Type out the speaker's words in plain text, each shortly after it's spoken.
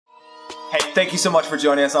Hey, thank you so much for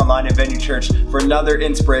joining us online at Venue Church for another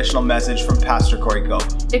inspirational message from Pastor Corey Cope.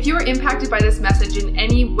 If you were impacted by this message in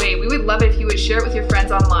any way, we would love it if you would share it with your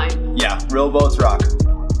friends online. Yeah, real boats rock.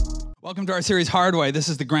 Welcome to our series, Hard Way. This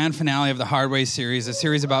is the grand finale of the Hard Way series, a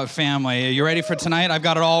series about family. Are you ready for tonight? I've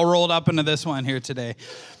got it all rolled up into this one here today.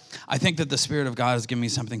 I think that the Spirit of God has given me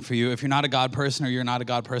something for you. If you're not a God person or you're not a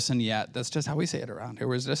God person yet, that's just how we say it around here.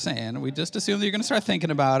 We're just saying, we just assume that you're going to start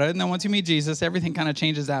thinking about it, and then once you meet Jesus, everything kind of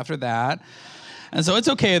changes after that. And so it's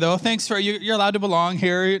okay, though. Thanks for, you're allowed to belong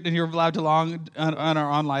here, and you're allowed to belong on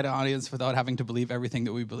our online audience without having to believe everything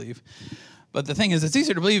that we believe. But the thing is, it's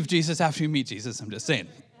easier to believe Jesus after you meet Jesus, I'm just saying.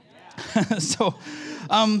 So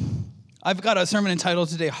I've got a sermon entitled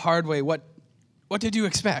today, Hard Way. What did you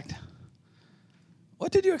expect?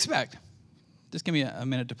 What did you expect? Just give me a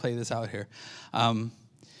minute to play this out here.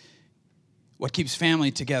 What keeps family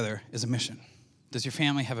together is a mission. Does your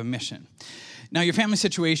family have a mission? Now, your family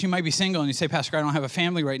situation, you might be single and you say, Pastor, I don't have a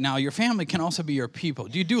family right now. Your family can also be your people.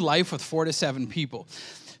 Do you do life with 4 to 7 people?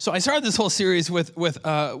 So I started this whole series with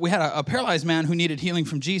we had a paralyzed man who needed healing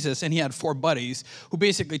from Jesus, and he had 4 buddies who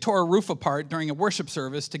basically tore a roof apart during a worship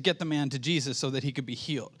service to get the man to Jesus so that he could be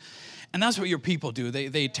healed. And that's what your people do.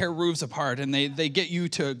 They tear roofs apart, and they get you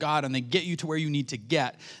to God, and they get you to where you need to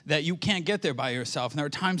get, that you can't get there by yourself. And there are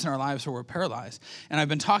times in our lives where we're paralyzed. And I've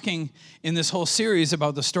been talking in this whole series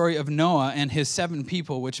about the story of Noah and his 7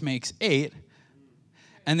 people, which makes 8.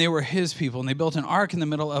 And they were his people, and they built an ark in the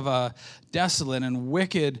middle of a desolate and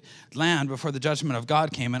wicked land before the judgment of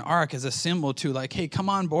God came. An ark is a symbol to, like, hey, come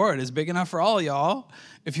on board. It's big enough for all y'all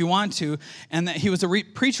if you want to. And that he was a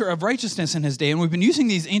preacher of righteousness in his day. And we've been using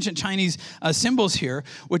these ancient Chinese symbols here,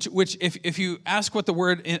 which if you ask what the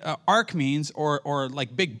word ark means, or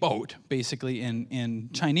like big boat, basically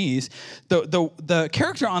in Chinese, the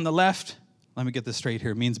character on the left, let me get this straight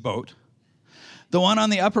here, means boat. The one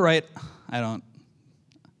on the upper right,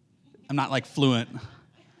 I'm not like fluent.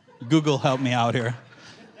 Google help me out here.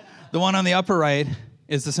 The one on the upper right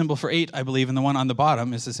is the symbol for 8, I believe, and the one on the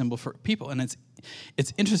bottom is the symbol for people. And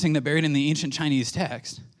it's interesting that buried in the ancient Chinese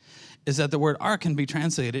text is that the word ark can be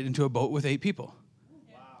translated into a boat with 8 people.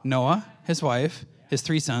 Wow. Noah, his wife, his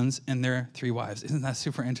 3 sons, and their 3 wives. Isn't that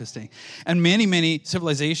super interesting? And many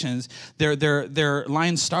civilizations, their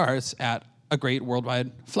line starts at a great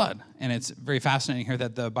worldwide flood. And it's very fascinating here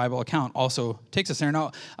that the Bible account also takes us there.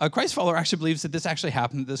 Now, a Christ follower actually believes that this actually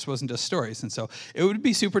happened, that this wasn't just stories. And so it would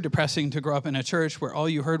be super depressing to grow up in a church where all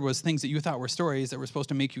you heard was things that you thought were stories that were supposed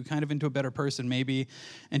to make you kind of into a better person, maybe,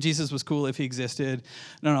 and Jesus was cool if he existed.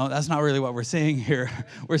 No, that's not really what we're saying here.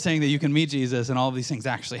 We're saying that you can meet Jesus and all of these things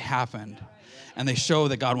actually happened. And they show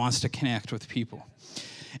that God wants to connect with people.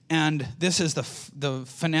 And this is the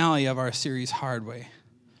finale of our series, Hard Way.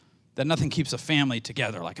 That nothing keeps a family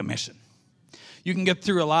together like a mission. You can get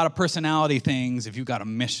through a lot of personality things if you've got a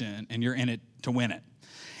mission and you're in it to win it.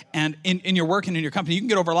 And in your work and in your company, you can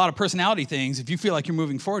get over a lot of personality things if you feel like you're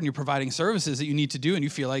moving forward and you're providing services that you need to do and you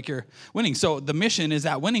feel like you're winning. So the mission is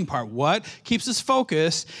that winning part. What keeps us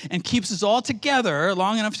focused and keeps us all together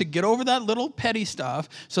long enough to get over that little petty stuff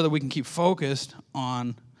so that we can keep focused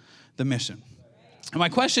on the mission. And my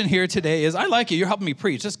question here today is, I like you. You're helping me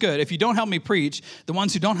preach. That's good. If you don't help me preach, the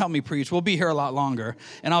ones who don't help me preach will be here a lot longer,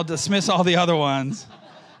 and I'll dismiss all the other ones.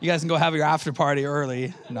 You guys can go have your after party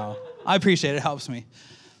early. No, I appreciate it. It helps me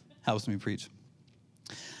preach.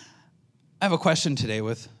 I have a question today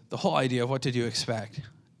with the whole idea of what did you expect?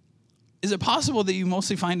 Is it possible that you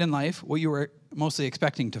mostly find in life what you were mostly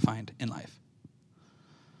expecting to find in life?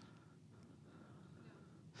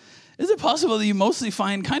 Is it possible that you mostly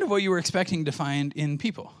find kind of what you were expecting to find in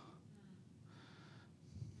people?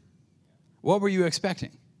 What were you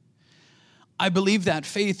expecting? I believe that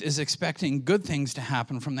faith is expecting good things to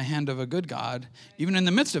happen from the hand of a good God, even in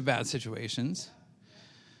the midst of bad situations.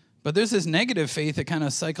 But there's this negative faith that kind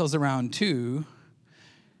of cycles around too.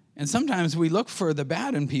 And sometimes we look for the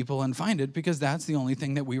bad in people and find it because that's the only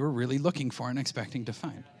thing that we were really looking for and expecting to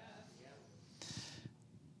find.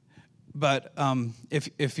 But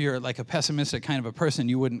if you're like a pessimistic kind of a person,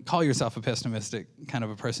 you wouldn't call yourself a pessimistic kind of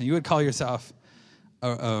a person. You would call yourself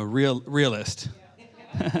a realist.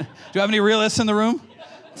 Do you have any realists in the room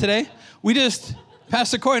today?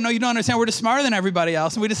 Pastor Corey, no, you don't understand. We're just smarter than everybody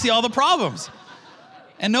else, and we just see all the problems.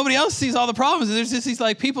 And nobody else sees all the problems. And there's just these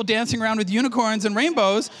like people dancing around with unicorns and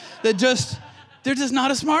rainbows that they're just not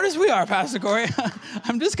as smart as we are, Pastor Corey.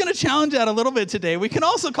 I'm just going to challenge that a little bit today. We can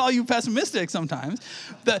also call you pessimistic sometimes.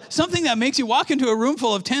 Something that makes you walk into a room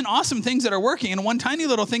full of 10 awesome things that are working and one tiny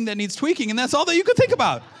little thing that needs tweaking, and that's all that you could think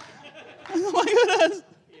about. Oh my goodness.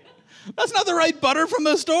 That's not the right butter from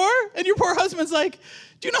the store. And your poor husband's like,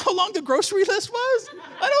 do you know how long the grocery list was?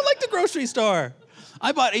 I don't like the grocery store.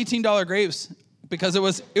 I bought $18 grapes because it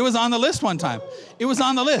was on the list one time. It was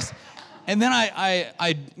on the list. And then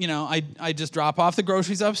I just drop off the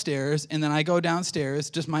groceries upstairs, and then I go downstairs,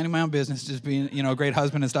 just minding my own business, just being, a great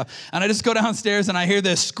husband and stuff. And I just go downstairs, and I hear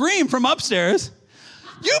this scream from upstairs,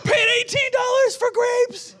 "You paid $18 for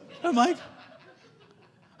grapes!" I'm like,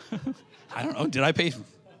 I don't know, did I pay?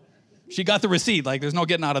 She got the receipt, like, there's no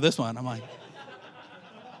getting out of this one. I'm like,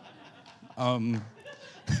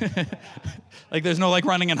 like, there's no, like,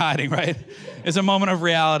 running and hiding, right? It's a moment of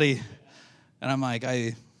reality. And I'm like,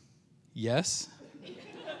 yes.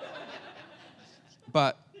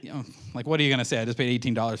 But, like, what are you going to say? I just paid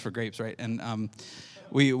 $18 for grapes, right? And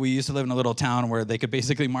we used to live in a little town where they could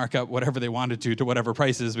basically mark up whatever they wanted to whatever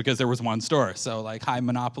prices because there was one store. So, like, hi,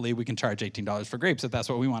 Monopoly, we can charge $18 for grapes if that's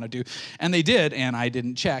what we want to do. And they did, and I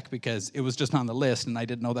didn't check because it was just on the list, and I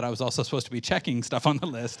didn't know that I was also supposed to be checking stuff on the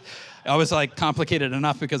list. I was, like, complicated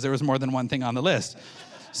enough because there was more than one thing on the list.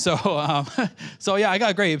 So, yeah, I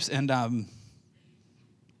got grapes, and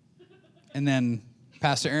then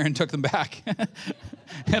Pastor Aaron took them back,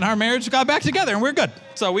 and our marriage got back together, and we're good.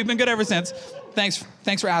 So we've been good ever since. Thanks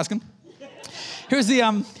for asking. Here's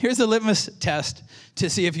the litmus test to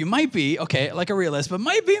see if you might be, like a realist, but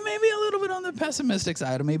might be maybe a little bit on the pessimistic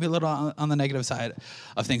side, or maybe a little on the negative side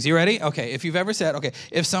of things. You ready? Okay, if you've ever said,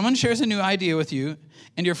 if someone shares a new idea with you,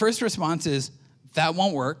 and your first response is, that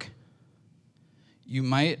won't work, you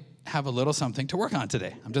might have a little something to work on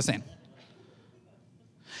today. I'm just saying.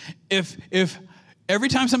 If every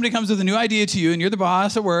time somebody comes with a new idea to you and you're the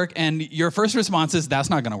boss at work and your first response is, that's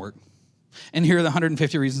not going to work, and here are the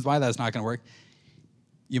 150 reasons why that's not going to work,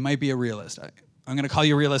 you might be a realist. I'm going to call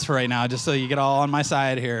you a realist for right now just so you get all on my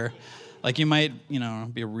side here. Like, you might,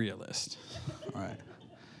 be a realist. All right.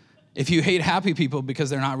 If you hate happy people because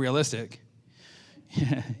they're not realistic,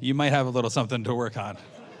 you might have a little something to work on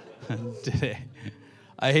today.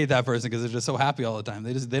 I hate that person because they're just so happy all the time.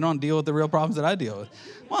 They don't deal with the real problems that I deal with.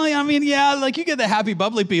 Well, like, you get the happy,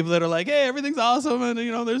 bubbly people that are like, hey, everything's awesome, and,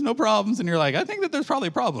 there's no problems. And you're like, I think that there's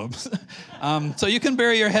probably problems. So you can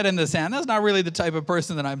bury your head in the sand. That's not really the type of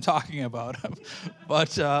person that I'm talking about.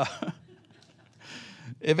 But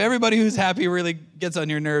if everybody who's happy really gets on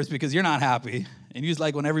your nerves because you're not happy, and you just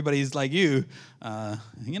like when everybody's like you,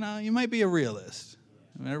 you might be a realist.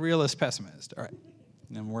 A realist pessimist. All right.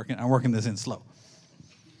 I'm working this in slow.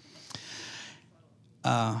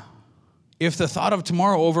 If the thought of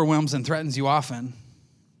tomorrow overwhelms and threatens you often,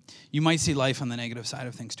 you might see life on the negative side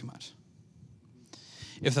of things too much.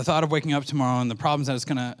 If the thought of waking up tomorrow and the problems that it's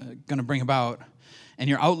gonna bring about, and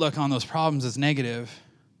your outlook on those problems is negative,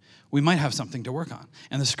 we might have something to work on.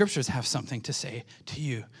 And the scriptures have something to say to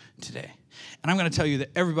you today. And I'm going to tell you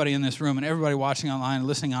that everybody in this room and everybody watching online,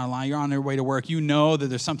 listening online, you're on their way to work, you know that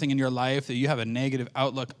there's something in your life that you have a negative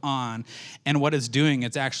outlook on. And what it's doing,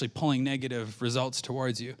 it's actually pulling negative results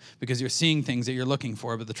towards you because you're seeing things that you're looking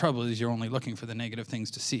for, but the trouble is you're only looking for the negative things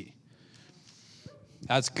to see.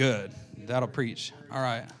 That's good. That'll preach. All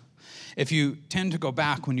right. If you tend to go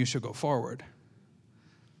back when you should go forward,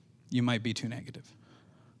 you might be too negative.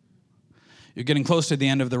 You're getting close to the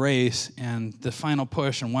end of the race, and the final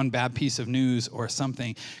push and one bad piece of news or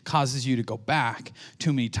something causes you to go back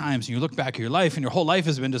too many times. And you look back at your life, and your whole life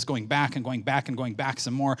has been just going back and going back and going back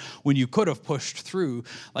some more when you could have pushed through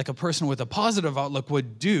like a person with a positive outlook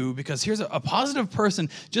would do, because here's a positive person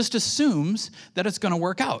just assumes that it's going to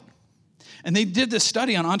work out. And they did this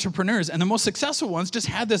study on entrepreneurs, and the most successful ones just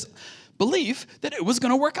had this belief that it was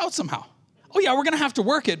going to work out somehow. Oh yeah, we're going to have to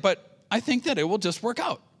work it, but I think that it will just work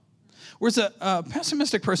out. Whereas a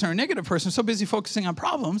pessimistic person or a negative person is so busy focusing on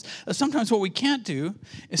problems that sometimes what we can't do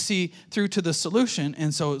is see through to the solution,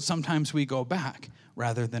 and so sometimes we go back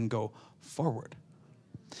rather than go forward.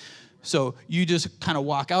 So you just kind of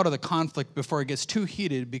walk out of the conflict before it gets too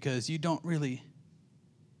heated because you don't really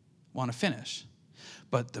want to finish.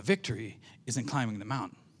 But the victory isn't climbing the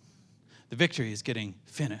mountain. The victory is getting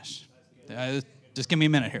finished. Just give me a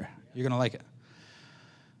minute here. You're going to like it.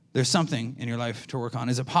 There's something in your life to work on.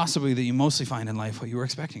 Is it possibly that you mostly find in life what you were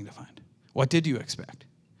expecting to find? What did you expect?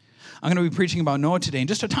 I'm going to be preaching about Noah today, and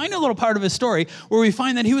just a tiny little part of his story where we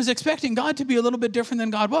find that he was expecting God to be a little bit different than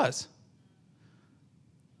God was.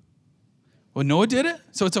 Well, Noah did it,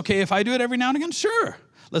 so it's okay if I do it every now and again? Sure.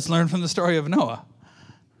 Let's learn from the story of Noah.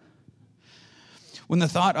 When the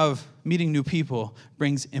thought of meeting new people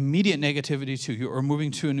brings immediate negativity to you, or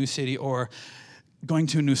moving to a new city, or going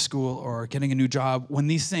to a new school, or getting a new job, when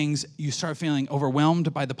these things, you start feeling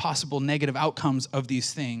overwhelmed by the possible negative outcomes of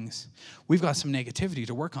these things, we've got some negativity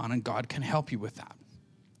to work on, and God can help you with that.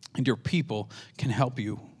 And your people can help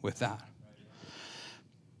you with that.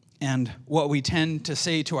 And what we tend to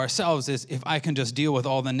say to ourselves is, if I can just deal with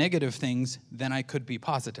all the negative things, then I could be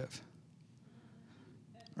positive.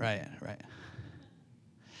 Right.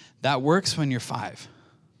 That works when you're 5.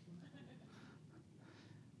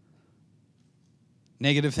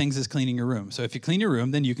 Negative things is cleaning your room. So if you clean your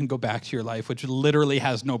room, then you can go back to your life, which literally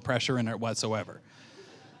has no pressure in it whatsoever.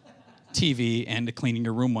 TV and cleaning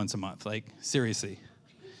your room once a month. Like, seriously.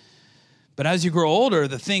 But as you grow older,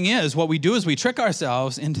 the thing is, what we do is we trick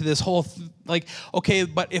ourselves into this whole, okay,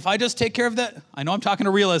 but if I just take care of that, I know I'm talking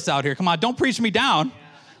to realists out here. Come on, don't preach me down.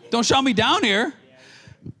 Don't shout me down here.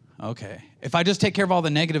 Okay. If I just take care of all the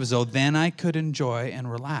negatives, though, then I could enjoy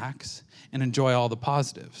and relax and enjoy all the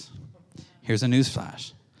positives. Here's a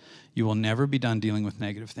newsflash. You will never be done dealing with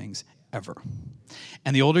negative things, ever.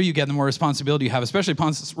 And the older you get, the more responsibility you have, especially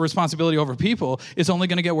responsibility over people. It's only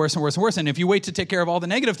going to get worse and worse and worse. And if you wait to take care of all the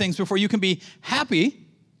negative things before you can be happy,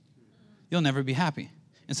 you'll never be happy.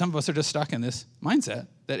 And some of us are just stuck in this mindset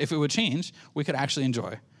that if it would change, we could actually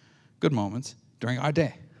enjoy good moments during our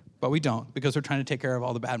day. But we don't, because we're trying to take care of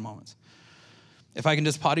all the bad moments. If I can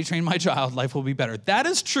just potty train my child, life will be better. That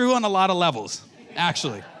is true on a lot of levels,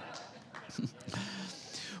 actually.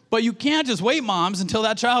 But you can't just wait, moms, until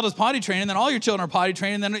that child is potty trained, and then all your children are potty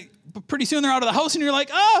trained, and then pretty soon they're out of the house, and you're like,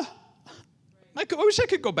 I wish I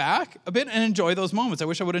could go back a bit and enjoy those moments. I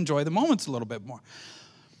wish I would enjoy the moments a little bit more.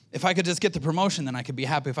 If I could just get the promotion, then I could be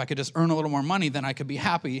happy. If I could just earn a little more money, then I could be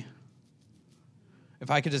happy.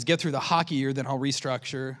 If I could just get through the hockey year, then I'll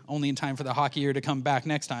restructure, only in time for the hockey year to come back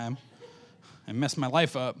next time and mess my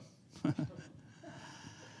life up.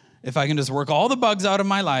 If I can just work all the bugs out of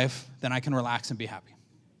my life, then I can relax and be happy.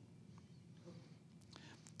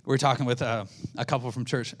 We were talking with a couple from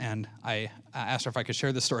church, and I asked her if I could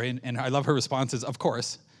share this story, and I love her responses, of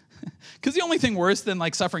course. Because the only thing worse than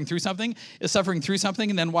suffering through something is suffering through something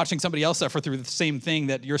and then watching somebody else suffer through the same thing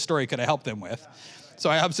that your story could have helped them with. So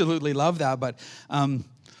I absolutely love that. But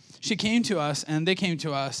she came to us, and they came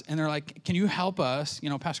to us, and they're like, can you help us,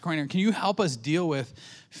 Pastor Coiner, can you help us deal with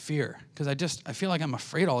fear? Because I feel like I'm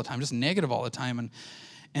afraid all the time, just negative all the time.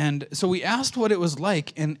 And so we asked what it was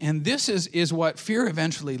like, and this is what fear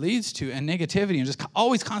eventually leads to, and negativity, and just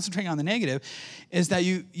always concentrating on the negative, is that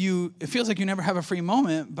it feels like you never have a free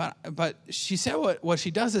moment, but she said what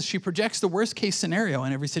she does is she projects the worst case scenario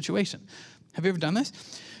in every situation. Have you ever done this?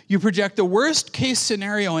 You project the worst case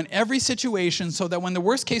scenario in every situation so that when the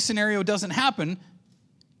worst case scenario doesn't happen,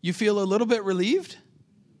 you feel a little bit relieved.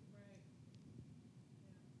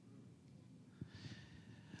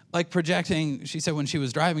 Like projecting, she said when she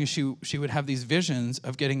was driving, she would have these visions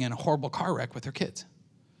of getting in a horrible car wreck with her kids.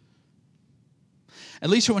 At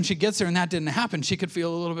least when she gets there and that didn't happen, she could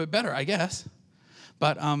feel a little bit better, I guess.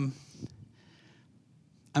 But I'm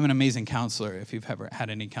an amazing counselor, if you've ever had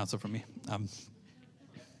any counsel from me.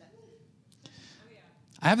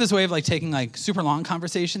 I have this way of taking super long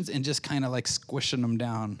conversations and just kind of squishing them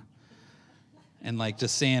down and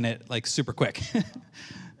just saying it super quick.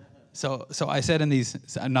 So I said in these,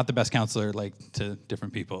 I'm not the best counselor to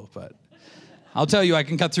different people, but I'll tell you I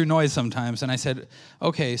can cut through noise sometimes. And I said,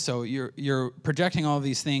 okay, so you're projecting all of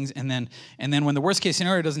these things, and then when the worst case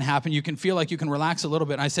scenario doesn't happen, you can feel like you can relax a little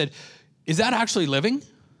bit. And I said, is that actually living?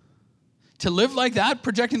 To live like that,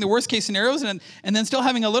 projecting the worst case scenarios and then still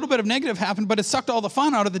having a little bit of negative happen, but it sucked all the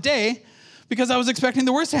fun out of the day because I was expecting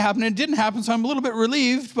the worst to happen and it didn't happen, so I'm a little bit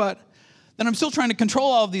relieved, but then I'm still trying to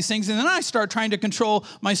control all of these things, and then I start trying to control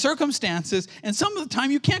my circumstances, and some of the time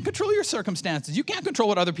you can't control your circumstances. You can't control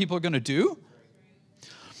what other people are going to do.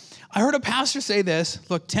 I heard a pastor say this,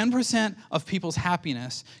 look, 10% of people's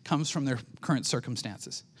happiness comes from their current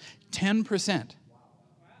circumstances. 10%.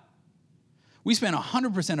 We spend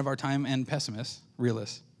 100% of our time, and pessimists,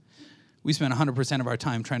 realists, we spend 100% of our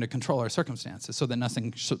time trying to control our circumstances so that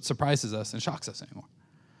nothing surprises us and shocks us anymore.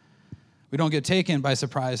 We don't get taken by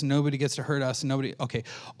surprise. Nobody gets to hurt us. Okay.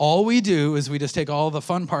 All we do is we just take all the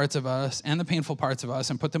fun parts of us and the painful parts of us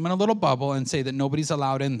and put them in a little bubble and say that nobody's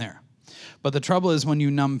allowed in there. But the trouble is when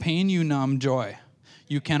you numb pain, you numb joy.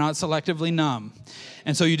 You cannot selectively numb.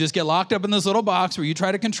 And so you just get locked up in this little box where you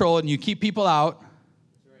try to control it and you keep people out.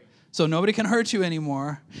 So nobody can hurt you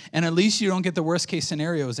anymore. And at least you don't get the worst case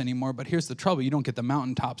scenarios anymore. But here's the trouble. You don't get the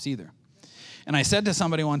mountaintops either. And I said to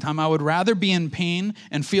somebody one time, I would rather be in pain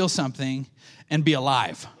and feel something and be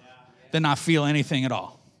alive than not feel anything at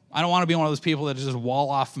all. I don't want to be one of those people that just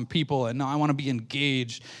wall off from people. And no, I want to be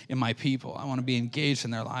engaged in my people. I want to be engaged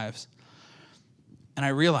in their lives. And I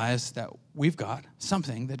realized that we've got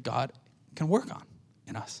something that God can work on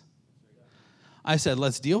in us. I said,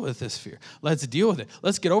 let's deal with this fear. Let's deal with it.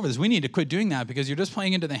 Let's get over this. We need to quit doing that because you're just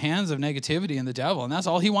playing into the hands of negativity and the devil, and that's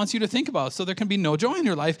all he wants you to think about, so there can be no joy in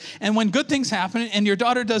your life. And when good things happen and your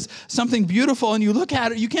daughter does something beautiful and you look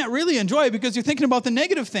at it, you can't really enjoy it because you're thinking about the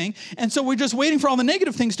negative thing, and so we're just waiting for all the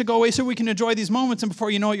negative things to go away so we can enjoy these moments, and before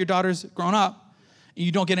you know it, your daughter's grown up, and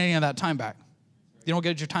you don't get any of that time back. You don't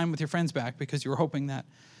get your time with your friends back because you were hoping that.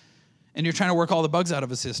 And you're trying to work all the bugs out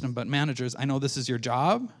of a system. But managers, I know this is your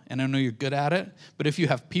job, and I know you're good at it. But if you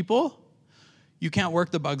have people, you can't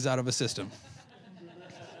work the bugs out of a system.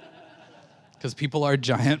 Because people are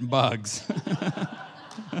giant bugs.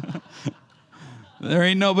 There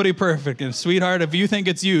ain't nobody perfect. And sweetheart, if you think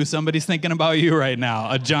it's you, somebody's thinking about you right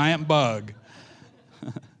now. A giant bug.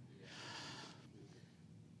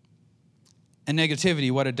 And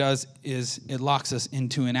negativity, what it does is it locks us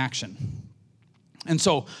into inaction. And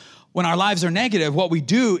so when our lives are negative, what we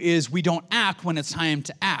do is we don't act when it's time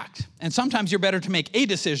to act. And sometimes you're better to make a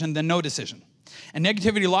decision than no decision. And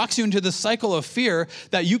negativity locks you into this cycle of fear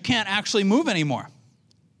that you can't actually move anymore.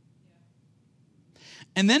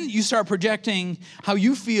 And then you start projecting how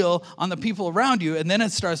you feel on the people around you, and then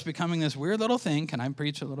it starts becoming this weird little thing. Can I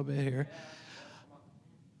preach a little bit here?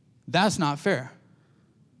 That's not fair.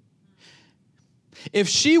 If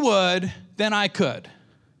she would, then I could.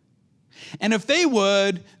 And if they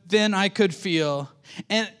would, then I could feel.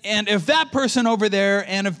 And if that person over there,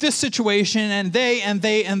 and if this situation, and they,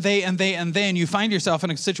 and you find yourself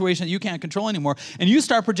in a situation that you can't control anymore, and you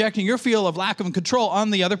start projecting your feel of lack of control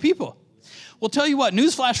on the other people. Well, tell you what,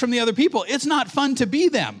 newsflash from the other people, it's not fun to be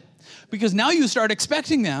them. Because now you start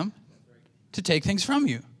expecting them to take things from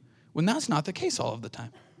you, when that's not the case all of the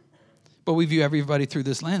time. But we view everybody through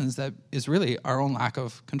this lens that is really our own lack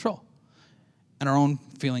of control and our own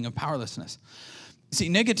feeling of powerlessness. See,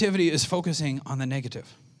 negativity is focusing on the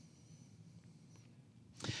negative.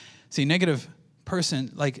 See, negative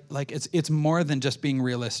person, like it's more than just being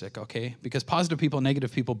realistic, okay? Because positive people,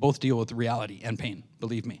 negative people both deal with reality and pain,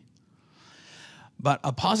 believe me. But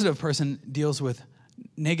a positive person deals with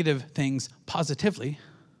negative things positively.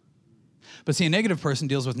 But see, a negative person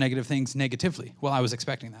deals with negative things negatively. Well, I was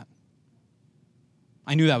expecting that.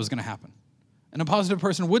 I knew that was going to happen. And a positive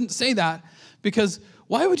person wouldn't say that because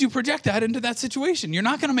why would you project that into that situation? You're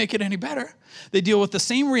not going to make it any better. They deal with the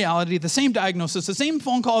same reality, the same diagnosis, the same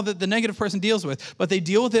phone call that the negative person deals with, but they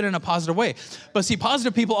deal with it in a positive way. But see,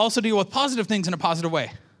 positive people also deal with positive things in a positive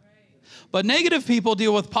way. But negative people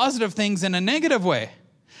deal with positive things in a negative way.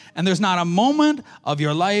 And there's not a moment of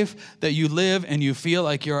your life that you live and you feel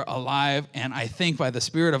like you're alive. And I think by the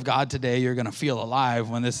Spirit of God today, you're going to feel alive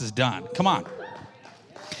when this is done. Come on.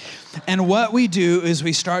 And what we do is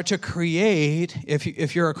we start to create,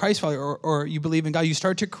 if you're a Christ follower or you believe in God, you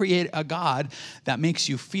start to create a God that makes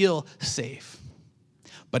you feel safe,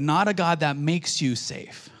 but not a God that makes you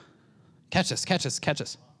safe. Catch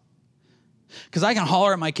this. Because I can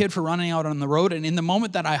holler at my kid for running out on the road, and in the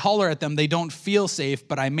moment that I holler at them, they don't feel safe,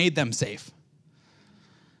 but I made them safe.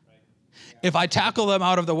 If I tackle them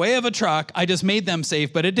out of the way of a truck, I just made them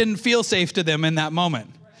safe, but it didn't feel safe to them in that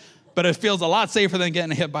moment. But it feels a lot safer than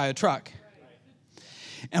getting hit by a truck.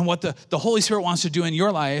 And what the Holy Spirit wants to do in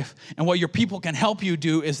your life, and what your people can help you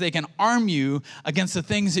do, is they can arm you against the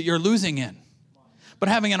things that you're losing in. But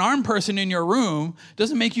having an armed person in your room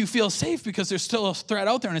doesn't make you feel safe, because there's still a threat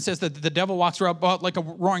out there. And it says that the devil walks about like a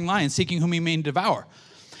roaring lion, seeking whom he may devour.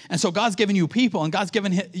 And so God's given you people, and God's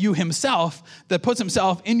given you himself that puts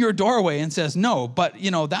himself in your doorway and says, no, but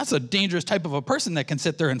that's a dangerous type of a person that can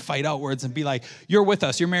sit there and fight outwards and be like, you're with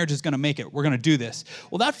us, your marriage is going to make it, we're going to do this.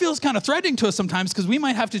 Well, that feels kind of threatening to us sometimes, because we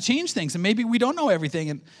might have to change things, and maybe we don't know everything,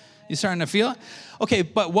 and you starting to feel it? Okay,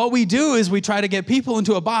 but what we do is we try to get people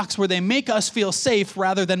into a box where they make us feel safe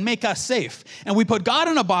rather than make us safe. And we put God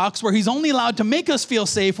in a box where he's only allowed to make us feel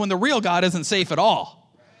safe when the real God isn't safe at all.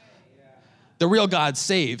 The real God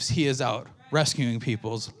saves. He is out rescuing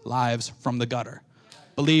people's lives from the gutter.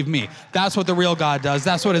 Believe me, that's what the real God does.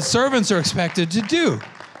 That's what his servants are expected to do.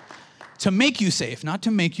 To make you safe, not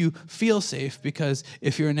to make you feel safe, because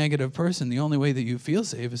if you're a negative person, the only way that you feel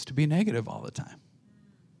safe is to be negative all the time.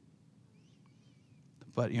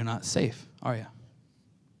 But you're not safe, are you?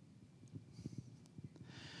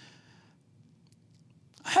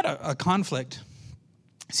 I had a conflict.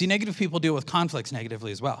 See, negative people deal with conflicts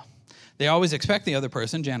negatively as well. They always expect the other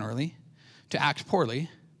person, generally, to act poorly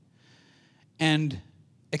and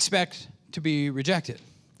expect to be rejected.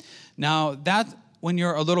 Now, that when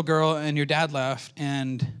you're a little girl and your dad left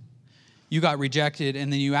and you got rejected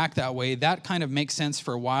and then you act that way, that kind of makes sense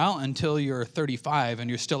for a while until you're 35 and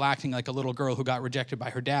you're still acting like a little girl who got rejected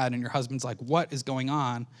by her dad, and your husband's like, what is going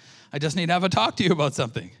on? I just need to have a talk to you about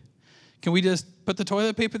something. Can we just put the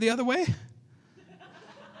toilet paper the other way?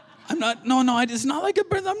 It's not like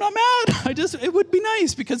I'm not mad. It would be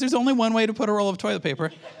nice because there's only one way to put a roll of toilet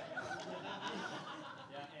paper.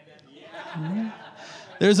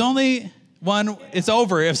 There's only one, it's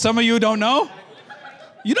over. If some of you don't know,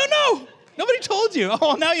 you don't know. Nobody told you.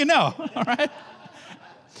 Oh, now you know, all right?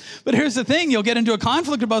 But here's the thing, you'll get into a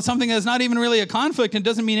conflict about something that's not even really a conflict and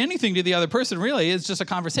doesn't mean anything to the other person, really. It's just a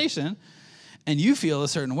conversation. And you feel a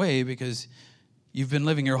certain way because you've been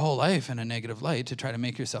living your whole life in a negative light to try to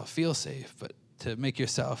make yourself feel safe. But to make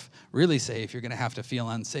yourself really safe, you're going to have to feel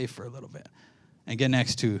unsafe for a little bit. And get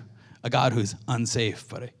next to a God who's unsafe,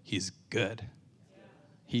 but he's good.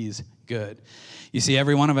 He's good. You see,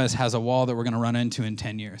 every one of us has a wall that we're going to run into in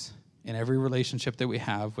 10 years. In every relationship that we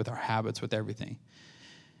have, with our habits, with everything.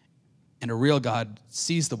 And a real God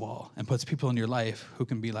sees the wall and puts people in your life who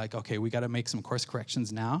can be like, okay, we got to make some course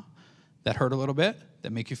corrections now that hurt a little bit,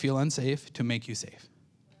 that make you feel unsafe, to make you safe.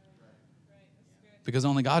 Because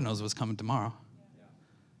only God knows what's coming tomorrow.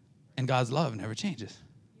 And God's love never changes.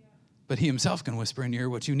 But he himself can whisper in your ear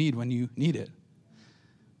what you need when you need it.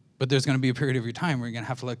 But there's going to be a period of your time where you're going to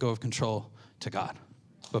have to let go of control to God.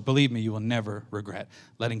 But believe me, you will never regret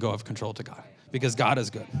letting go of control to God. Because God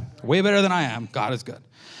is good. Way better than I am. God is good.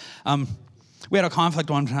 We had a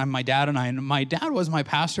conflict one time, my dad and I. And my dad was my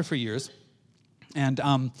pastor for years. And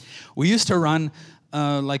we used to run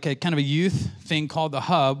like a kind of a youth thing called The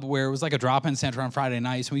Hub, where it was like a drop-in center on Friday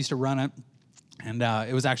nights. We used to run it. And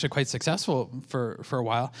it was actually quite successful for a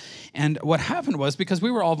while. And what happened was, because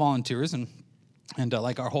we were all volunteers, and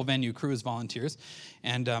like our whole venue crew is volunteers,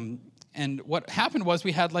 and what happened was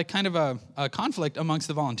we had like kind of a conflict amongst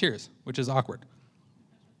the volunteers, which is awkward.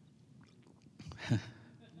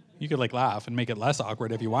 You could like laugh and make it less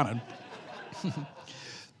awkward if you wanted.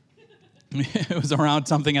 It was around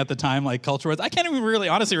something at the time, like culture wars. I can't even really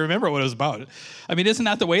honestly remember what it was about. I mean, isn't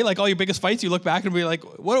that the way? Like all your biggest fights, you look back and be like,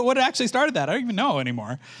 what actually started that? I don't even know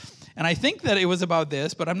anymore. And I think that it was about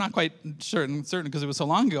this, but I'm not quite certain because it was so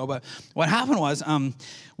long ago. But what happened was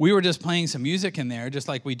we were just playing some music in there, just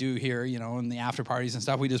like we do here, you know, in the after parties and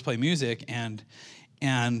stuff. We just play music, and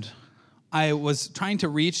I was trying to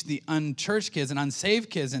reach the unchurched kids and unsaved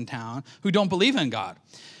kids in town who don't believe in God.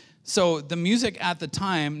 So the music at the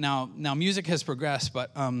time, now music has progressed,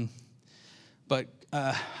 but how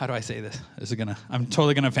do I say this? I'm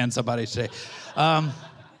totally gonna offend somebody today.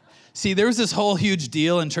 See, there was this whole huge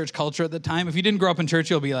deal in church culture at the time. If you didn't grow up in church,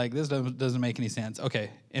 you'll be like, this doesn't make any sense. Okay,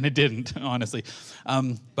 and it didn't, honestly.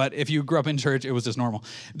 But if you grew up in church, it was just normal.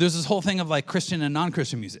 There's this whole thing of like Christian and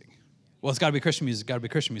non-Christian music. Well, it's got to be Christian music, got to be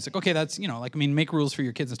Christian music. Okay, that's, make rules for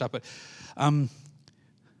your kids and stuff, but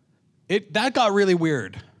that got really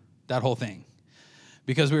weird, that whole thing.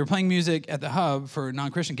 Because we were playing music at the Hub for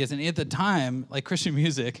non-Christian kids, and at the time, like Christian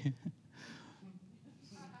music...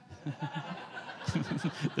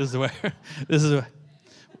 This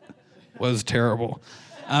was terrible.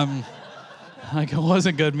 Like it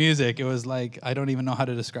wasn't good music. It was like, I don't even know how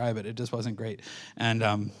to describe it. It just wasn't great.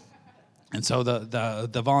 And so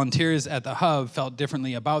the volunteers at the Hub felt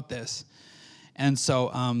differently about this. And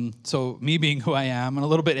so me being who I am and a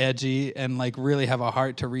little bit edgy and like really have a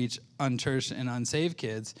heart to reach unchurched and unsaved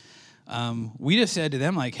kids, we just said to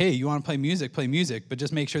them, like, hey, you want to play music, but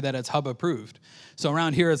just make sure that it's Hub approved. So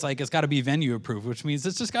around here, it's like, it's got to be venue approved, which means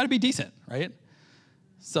it's just got to be decent, right?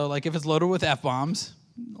 So, like, if it's loaded with F-bombs,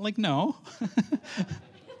 like, no.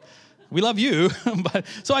 We love you. But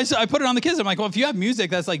so I put it on the kids. I'm like, well, if you have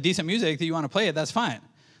music that's, like, decent music that you want to play it, that's fine.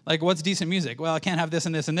 Like, what's decent music? Well, I can't have this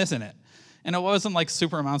and this and this in it. And it wasn't, like,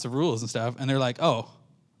 super amounts of rules and stuff. And they're like, oh,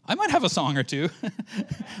 I might have a song or two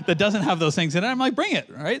that doesn't have those things in it. I'm like, bring it,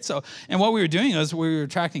 right? So, and what we were doing was we were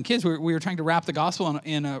attracting kids. We were trying to wrap the gospel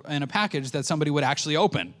in a package that somebody would actually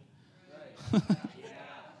open.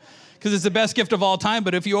 Because it's the best gift of all time,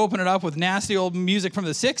 but if you open it up with nasty old music from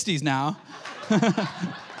the 60s now,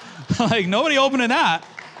 like nobody opening that.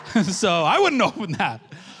 So I wouldn't open that.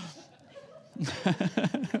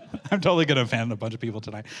 I'm totally going to offend a bunch of people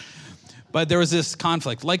tonight. But there was this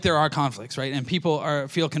conflict, like there are conflicts, right? And people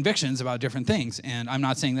feel convictions about different things. And I'm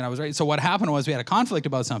not saying that I was right. So what happened was we had a conflict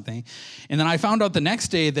about something. And then I found out the next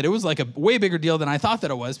day that it was like a way bigger deal than I thought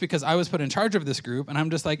that it was, because I was put in charge of this group. And I'm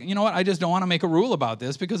just like, you know what? I just don't want to make a rule about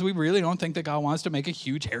this, because we really don't think that God wants to make a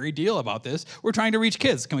huge, hairy deal about this. We're trying to reach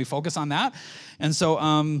kids. Can we focus on that? And so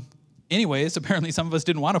anyways, apparently some of us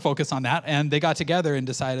didn't want to focus on that. And they got together and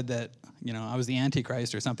decided that, I was the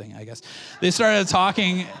Antichrist or something, I guess. They started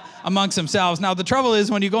talking amongst themselves. Now, the trouble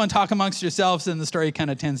is when you go and talk amongst yourselves, then the story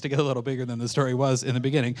kind of tends to get a little bigger than the story was in the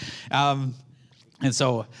beginning. And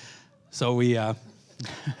so we...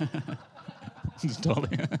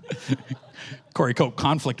 Totally. Corey Cope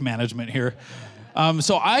conflict management here.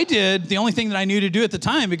 So I did the only thing that I knew to do at the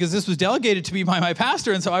time, because this was delegated to me by my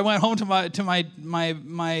pastor, and so I went home to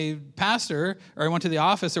my pastor, or I went to the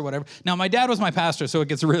office or whatever. Now, my dad was my pastor, so it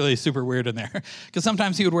gets really super weird in there, because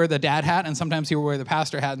sometimes he would wear the dad hat, and sometimes he would wear the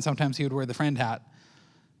pastor hat, and sometimes he would wear the friend hat,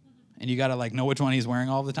 and you got to know which one he's wearing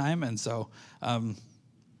all the time. And so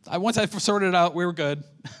once I sorted it out, we were good,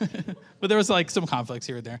 but there was some conflicts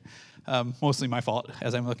here and there, mostly my fault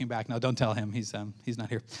as I'm looking back now. Don't tell him, he's not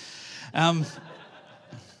here.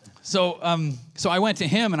 So I went to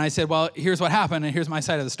him and I said, well, here's what happened and here's my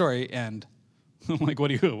side of the story. And I'm like, I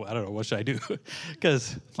don't know, what should I do?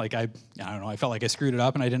 Because I don't know, I felt like I screwed it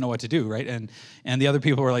up and I didn't know what to do, right? And the other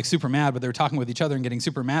people were super mad, but they were talking with each other and getting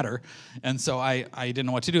super madder. And so I didn't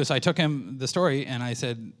know what to do. So I took him the story and I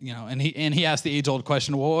said, and he asked the age-old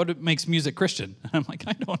question, well, what makes music Christian? And I'm like,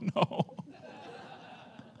 I don't know.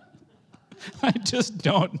 I just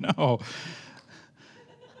don't know.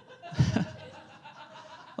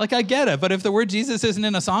 I get it, but if the word Jesus isn't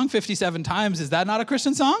in a song 57 times, is that not a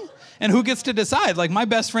Christian song? And who gets to decide? My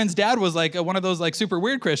best friend's dad was one of those super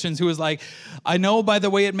weird Christians who was I know by the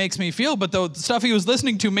way it makes me feel, but the stuff he was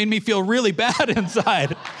listening to made me feel really bad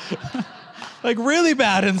inside. Really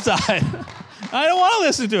bad inside. I don't want to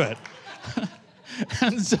listen to it.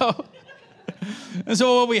 And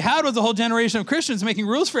so what we had was a whole generation of Christians making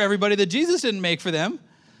rules for everybody that Jesus didn't make for them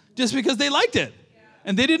just because they liked it.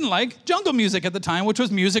 And they didn't like jungle music at the time, which was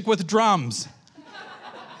music with drums.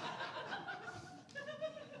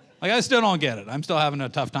 I still don't get it. I'm still having a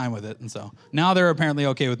tough time with it. And so now they're apparently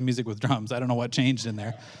okay with music with drums. I don't know what changed in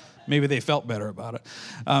there. Maybe they felt better about it.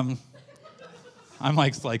 I'm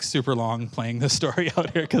super long playing this story out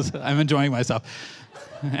here because I'm enjoying myself.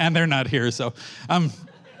 And they're not here, so...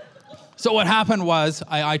 So what happened was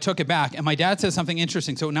I took it back, and my dad said something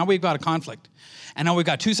interesting. So now we've got a conflict, and now we've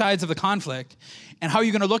got two sides of the conflict. And how are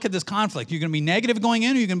you going to look at this conflict? You're going to be negative going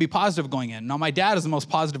in, or you're going to be positive going in? Now, my dad is the most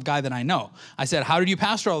positive guy that I know. I said, how did you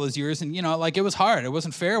pastor all those years? And, it was hard. It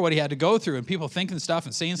wasn't fair what he had to go through, and people thinking stuff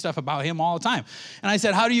and saying stuff about him all the time. And I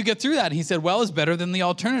said, how do you get through that? And he said, well, it's better than the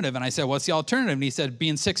alternative. And I said, what's the alternative? And he said,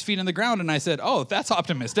 being 6 feet in the ground. And I said, oh, that's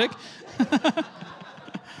optimistic.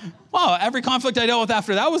 Well, every conflict I dealt with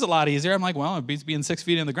after that was a lot easier. I'm like, well, it beats being 6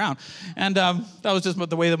 feet in the ground. And that was just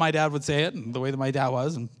the way that my dad would say it and the way that my dad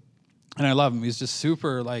was. And I love him. He's just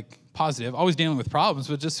super, positive, always dealing with problems,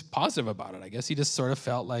 but just positive about it. I guess he just sort of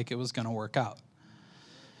felt like it was going to work out.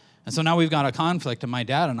 And so now we've got a conflict, and my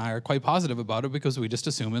dad and I are quite positive about it because we just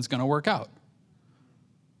assume it's going to work out.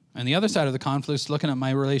 And the other side of the conflict is looking at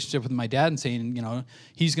my relationship with my dad and saying,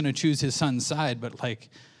 he's going to choose his son's side, but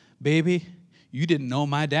baby, you didn't know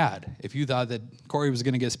my dad if you thought that Corey was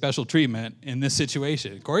going to get special treatment in this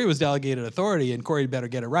situation. Corey was delegated authority, and Corey better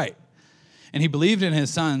get it right. And he believed in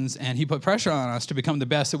his sons, and he put pressure on us to become the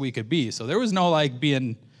best that we could be. So there was no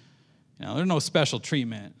being, there's no special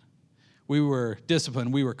treatment. We were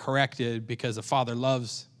disciplined. We were corrected because the Father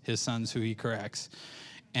loves his sons who he corrects.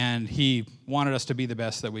 And he wanted us to be the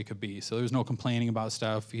best that we could be. So there was no complaining about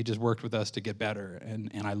stuff. He just worked with us to get better. And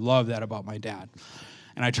I love that about my dad.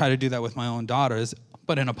 And I try to do that with my own daughters,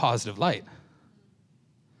 but in a positive light.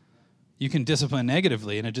 You can discipline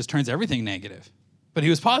negatively, and it just turns everything negative. But he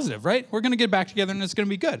was positive, right? We're going to get back together, and it's going to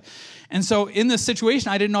be good. And so in this situation,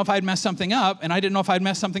 I didn't know if I'd messed something up, and I didn't know if I'd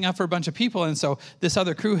messed something up for a bunch of people. And so this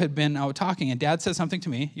other crew had been out talking, and Dad said something to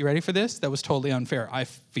me. You ready for this? That was totally unfair, I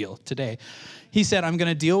feel, today. He said, I'm going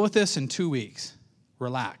to deal with this in 2 weeks.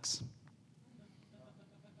 Relax.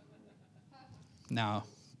 Now,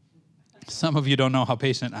 some of you don't know how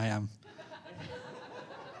patient I am.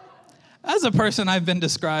 As a person, I've been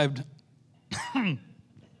described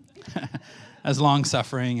as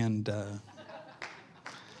long-suffering and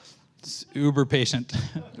uber patient.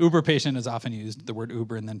 Uber patient is often used, the word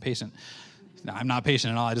uber and then patient. No, I'm not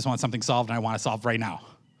patient at all. I just want something solved, and I want it solved right now.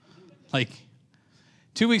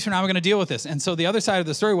 2 weeks from now, we're going to deal with this. And so the other side of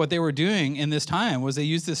the story, what they were doing in this time was they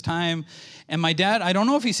used this time. And my dad, I don't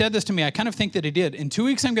know if he said this to me. I kind of think that he did. In 2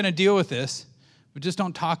 weeks, I'm going to deal with this, but just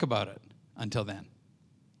don't talk about it until then.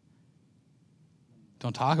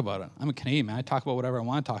 Don't talk about it. I'm a Canadian, man. I talk about whatever I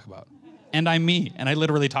want to talk about. And I'm me, and I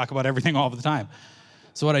literally talk about everything all the time.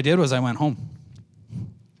 So what I did was I went home.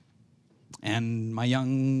 And my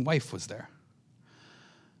young wife was there.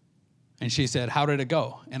 And she said, how did it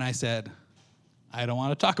go? And I said, I don't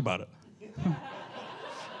want to talk about it.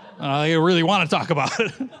 I really want to talk about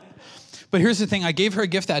it. But here's the thing. I gave her a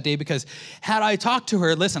gift that day because had I talked to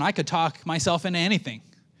her, listen, I could talk myself into anything.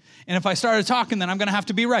 And if I started talking, then I'm going to have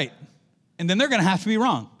to be right. And then they're going to have to be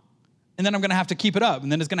wrong. And then I'm going to have to keep it up.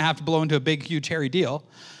 And then it's going to have to blow into a big, huge, hairy deal.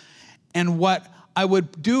 And what I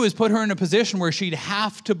would do is put her in a position where she'd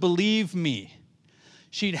have to believe me.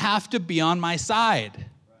 She'd have to be on my side.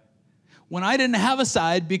 When I didn't have a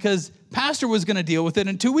side because Pastor was going to deal with it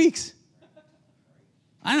in 2 weeks.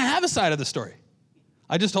 I didn't have a side of the story.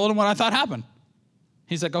 I just told him what I thought happened.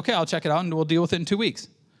 He's like, okay, I'll check it out and we'll deal with it in 2 weeks.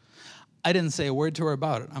 I didn't say a word to her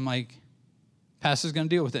about it. I'm like, Pastor's going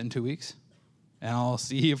to deal with it in 2 weeks. And I'll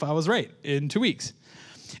see if I was right in 2 weeks.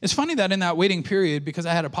 It's funny that in that waiting period, because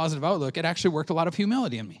I had a positive outlook, it actually worked a lot of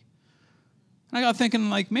humility in me. And I got thinking,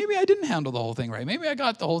 like, maybe I didn't handle the whole thing right. Maybe I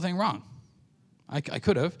got the whole thing wrong. I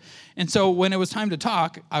could have. And so when it was time to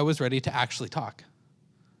talk, I was ready to actually talk.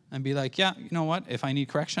 And be like, yeah, you know what? If I need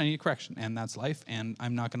correction, I need correction. And that's life. And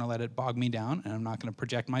I'm not going to let it bog me down. And I'm not going to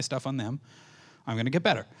project my stuff on them. I'm going to get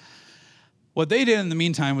better. What they did in the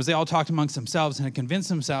meantime was they all talked amongst themselves and had convinced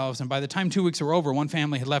themselves. And by the time 2 weeks were over, one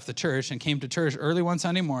family had left the church and came to church early one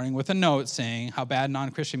Sunday morning with a note saying how bad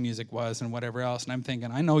non-Christian music was and whatever else. And I'm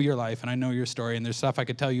thinking, I know your life and I know your story. And there's stuff I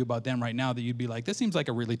could tell you about them right now that you'd be like, this seems like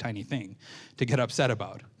a really tiny thing to get upset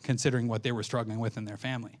about, considering what they were struggling with in their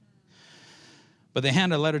family. But they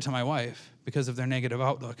handed a letter to my wife because of their negative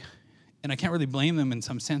outlook. And I can't really blame them in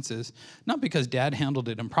some senses, not because Dad handled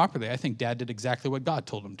it improperly. I think Dad did exactly what God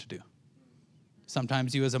told him to do.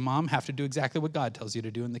 Sometimes you as a mom have to do exactly what God tells you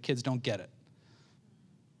to do, and the kids don't get it.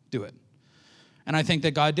 Do it. And I think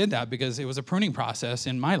that God did that because it was a pruning process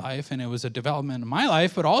in my life, and it was a development in my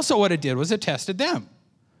life, but also what it did was it tested them.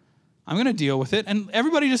 I'm going to deal with it, and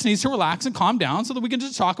everybody just needs to relax and calm down so that we can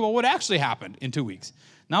just talk about what actually happened in 2 weeks,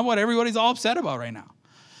 not what everybody's all upset about right now.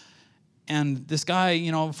 And this guy,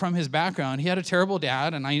 you know, from his background, he had a terrible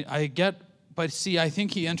dad, and I get, but see, I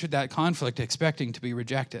think he entered that conflict expecting to be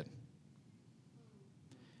rejected.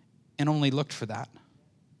 And only looked for that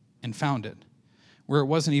and found it, where it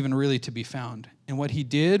wasn't even really to be found. And what he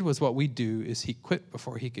did was what we do, is he quit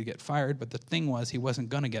before he could get fired, but the thing was he wasn't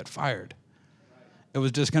going to get fired. It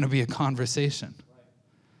was just going to be a conversation.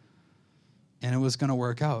 And it was going to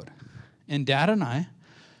work out. And Dad and I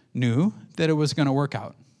knew that it was going to work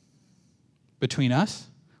out. Between us,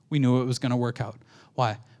 we knew it was going to work out.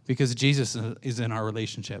 Why? Because Jesus is in our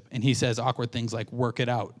relationship, and he says awkward things like, work it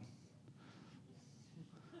out.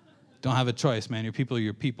 Don't have a choice, man. Your people are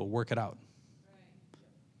your people. Work it out.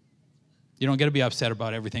 You don't get to be upset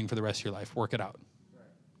about everything for the rest of your life. Work it out.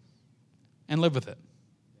 And live with it.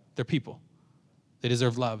 They're people. They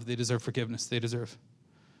deserve love. They deserve forgiveness. They deserve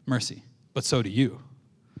mercy. But so do you.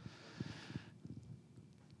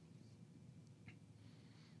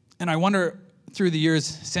 And I wonder, through the years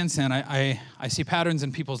since then, I see patterns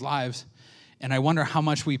in people's lives, and I wonder how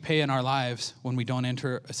much we pay in our lives when we don't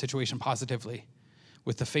enter a situation positively,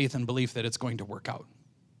 with the faith and belief that it's going to work out.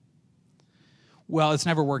 Well, it's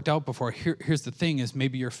never worked out before. Here's the thing is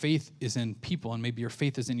maybe your faith is in people and maybe your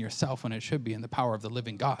faith is in yourself when it should be in the power of the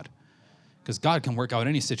living God. Because God can work out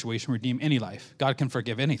any situation, redeem any life. God can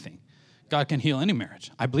forgive anything. God can heal any marriage.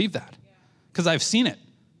 I believe that because I've seen it.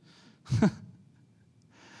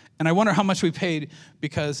 And I wonder how much we paid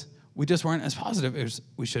because we just weren't as positive as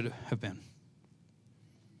we should have been.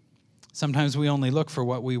 Sometimes we only look for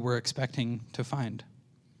what we were expecting to find.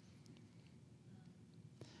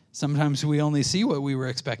 Sometimes we only see what we were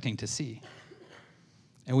expecting to see.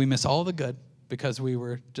 And we miss all the good because we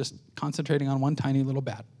were just concentrating on one tiny little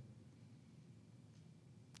bad.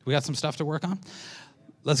 We got some stuff to work on?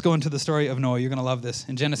 Let's go into the story of Noah. You're going to love this.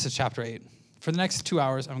 In Genesis chapter 8. For the next 2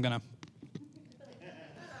 hours, I'm going to...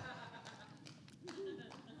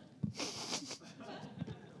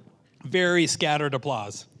 Very scattered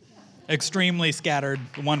applause. Extremely scattered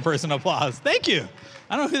one-person applause. Thank you.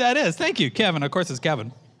 I don't know who that is. Thank you, Kevin. Of course, it's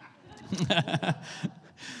Kevin.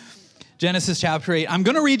 Genesis chapter 8. I'm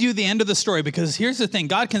going to read you the end of the story because here's the thing.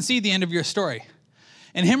 God can see the end of your story.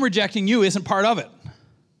 And him rejecting you isn't part of it.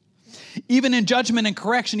 Even in judgment and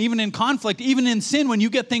correction, even in conflict, even in sin, when you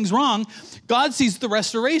get things wrong, God sees the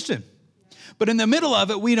restoration. But in the middle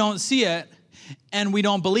of it, we don't see it and we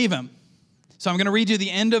don't believe him. So I'm going to read you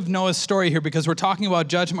the end of Noah's story here because we're talking about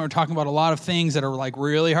judgment. We're talking about a lot of things that are like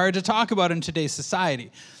really hard to talk about in today's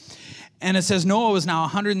society. And it says Noah was now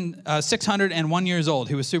 601 years old.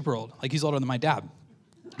 He was super old. Like he's older than my dad.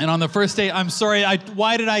 And on the first day, I'm sorry,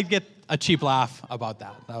 why did I get a cheap laugh about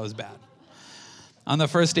that? That was bad. On the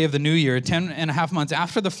first day of the new year, 10 and a half months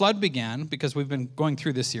after the flood began, because we've been going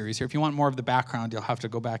through this series here. If you want more of the background, you'll have to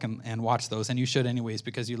go back and watch those. And you should anyways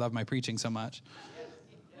because you love my preaching so much.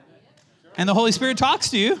 And the Holy Spirit talks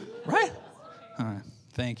to you, right? All right.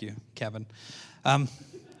 Thank you, Kevin.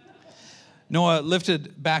 Noah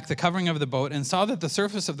lifted back the covering of the boat and saw that the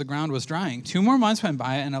surface of the ground was drying. 2 more months went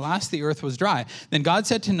by, and at last the earth was dry. Then God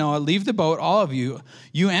said to Noah, leave the boat, all of you,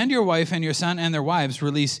 you and your wife and your son and their wives.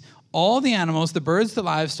 Release all the animals, the birds, the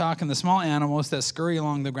livestock, and the small animals that scurry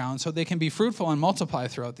along the ground, so they can be fruitful and multiply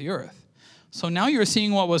throughout the earth. So now you're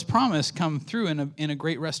seeing what was promised come through in a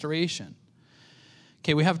great restoration.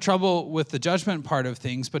 Okay, we have trouble with the judgment part of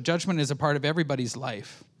things, but judgment is a part of everybody's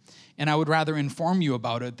life. And I would rather inform you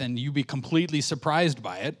about it than you be completely surprised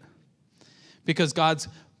by it. Because God's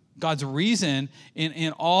reason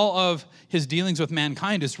in all of his dealings with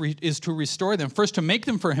mankind is to restore them. First, to make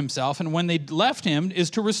them for himself, and when they left him, is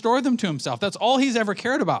to restore them to himself. That's all he's ever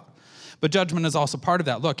cared about. But judgment is also part of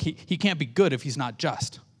that. Look, he can't be good if he's not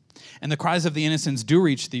just. And the cries of the innocents do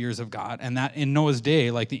reach the ears of God. And that in Noah's day,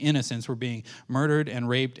 like the innocents were being murdered and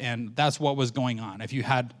raped, and that's what was going on. If you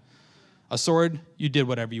had a sword, you did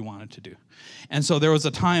whatever you wanted to do. And so there was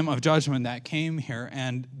a time of judgment that came here,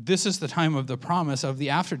 and this is the time of the promise of the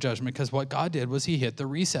after judgment, because what God did was he hit the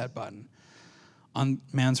reset button on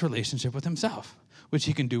man's relationship with himself, which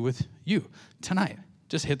he can do with you tonight.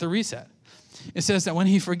 Just hit the reset. It says that when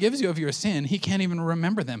he forgives you of your sin, he can't even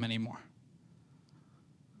remember them anymore.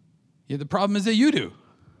 Yeah, the problem is that you do.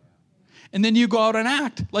 And then you go out and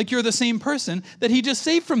act like you're the same person that he just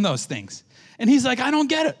saved from those things. And he's like, I don't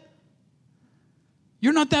get it.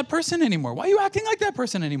 You're not that person anymore. Why are you acting like that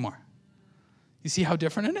person anymore? You see how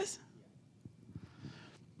different it is?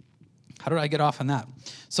 How did I get off on that?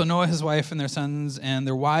 So Noah, his wife, and their sons and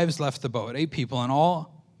their wives left the boat. 8 people in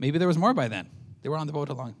all. Maybe there was more by then. They were on the boat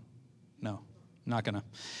how long? No, not gonna.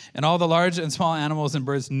 And all the large and small animals and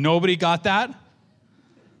birds. Nobody got that?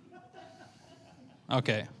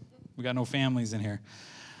 Okay, we got no families in here.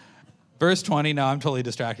 Verse 20, now I'm totally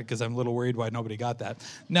distracted because I'm a little worried why nobody got that.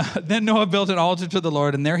 Now, then Noah built an altar to the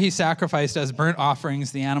Lord, and there he sacrificed as burnt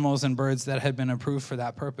offerings the animals and birds that had been approved for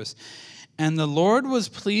that purpose. And the Lord was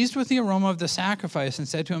pleased with the aroma of the sacrifice and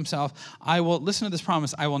said to himself, listen to this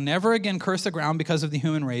promise, I will never again curse the ground because of the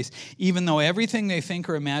human race, even though everything they think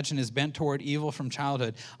or imagine is bent toward evil from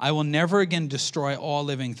childhood. I will never again destroy all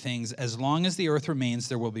living things. As long as the earth remains,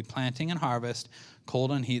 there will be planting and harvest,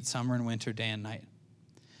 cold and heat, summer and winter, day and night.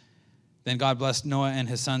 Then God blessed Noah and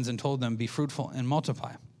his sons and told them, be fruitful and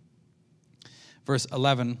multiply. Verse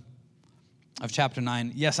 11 of chapter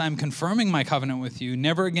 9, yes, I'm confirming my covenant with you.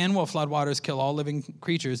 Never again will floodwaters kill all living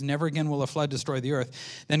creatures. Never again will a flood destroy the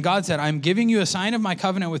earth. Then God said, I'm giving you a sign of my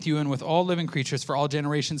covenant with you and with all living creatures for all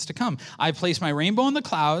generations to come. I place my rainbow in the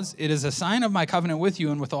clouds. It is a sign of my covenant with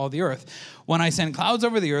you and with all the earth. When I send clouds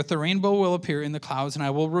over the earth, the rainbow will appear in the clouds, and I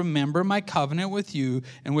will remember my covenant with you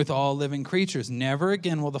and with all living creatures. Never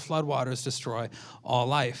again will the floodwaters destroy all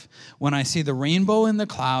life. When I see the rainbow in the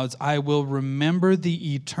clouds, I will remember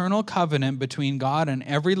the eternal covenant between God and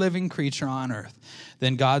every living creature on earth.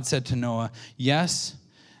 Then God said to Noah, yes,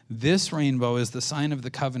 this rainbow is the sign of the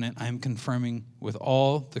covenant I am confirming with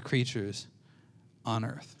all the creatures on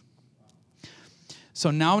earth. So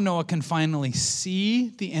now Noah can finally see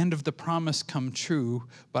the end of the promise come true,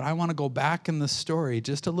 but I want to go back in the story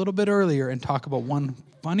just a little bit earlier and talk about one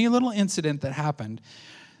funny little incident that happened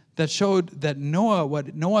that showed that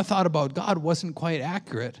what Noah thought about God wasn't quite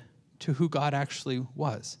accurate to who God actually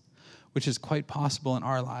was, which is quite possible in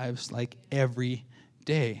our lives like every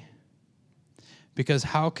day. Because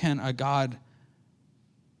how can a God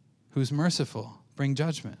who's merciful bring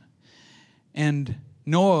judgment? And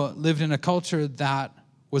Noah lived in a culture that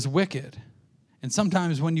was wicked. And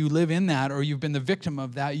sometimes when you live in that or you've been the victim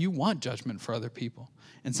of that, you want judgment for other people.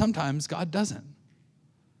 And sometimes God doesn't.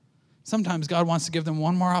 Sometimes God wants to give them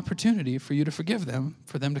one more opportunity for you to forgive them,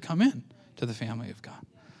 for them to come in to the family of God.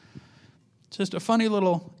 Just a funny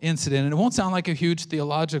little incident, and it won't sound like a huge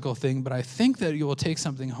theological thing, but I think that you will take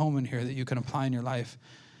something home in here that you can apply in your life.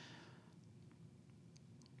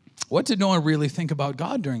 What did Noah really think about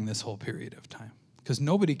God during this whole period of time? Because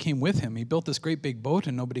nobody came with him. He built this great big boat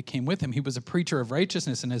and nobody came with him. He was a preacher of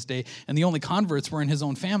righteousness in his day, and the only converts were in his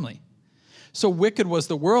own family. So wicked was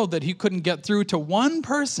the world that he couldn't get through to one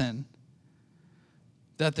person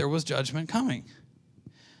that there was judgment coming.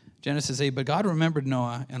 Genesis 8, but God remembered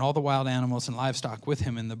Noah and all the wild animals and livestock with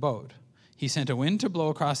him in the boat. He sent a wind to blow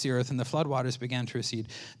across the earth, and the floodwaters began to recede.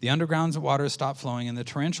 The underground waters stopped flowing, and the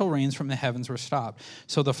torrential rains from the heavens were stopped.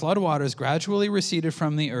 So the floodwaters gradually receded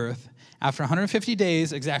from the earth. After 150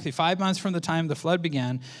 days, exactly 5 months from the time the flood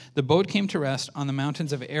began, the boat came to rest on the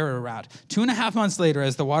mountains of Ararat. 2.5 months later,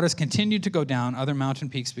 as the waters continued to go down, other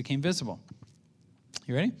mountain peaks became visible.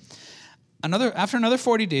 You ready? After another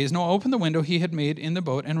 40 days, Noah opened the window he had made in the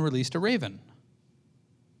boat and released a raven.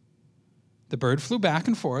 The bird flew back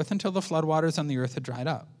and forth until the floodwaters on the earth had dried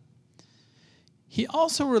up. He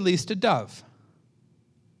also released a dove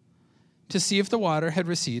to see if the water had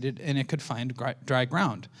receded and it could find dry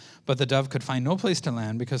ground. But the dove could find no place to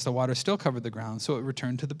land because the water still covered the ground, so it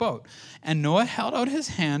returned to the boat. And Noah held out his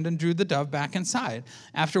hand and drew the dove back inside.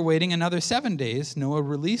 After waiting another 7 days, Noah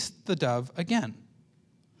released the dove again.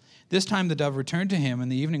 This time the dove returned to him in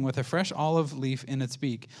the evening with a fresh olive leaf in its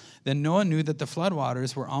beak. Then Noah knew that the flood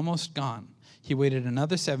waters were almost gone. He waited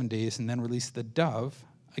another 7 days and then released the dove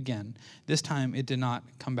again. This time it did not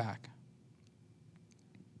come back.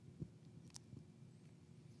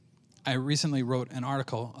 I recently wrote an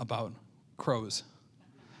article about crows.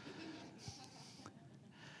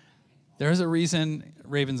 There's a reason,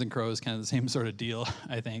 ravens and crows, kind of the same sort of deal,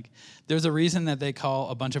 I think. There's a reason that they call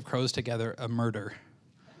a bunch of crows together a murder.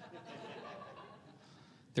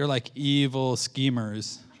 They're like evil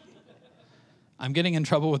schemers. I'm getting in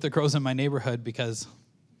trouble with the crows in my neighborhood because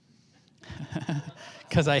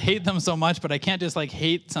I hate them so much, but I can't just like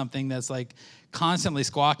hate something that's like constantly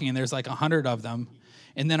squawking and there's like 100 of them.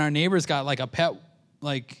 And then our neighbor's got like a pet,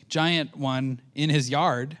 like giant one in his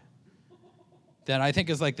yard that I think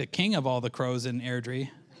is like the king of all the crows in Airdrie.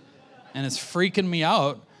 And it's freaking me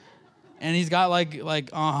out. And he's got like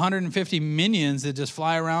 150 minions that just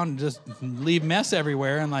fly around and just leave mess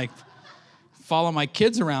everywhere and like follow my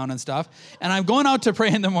kids around and stuff. And I'm going out to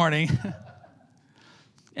pray in the morning.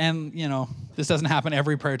 And, you know, this doesn't happen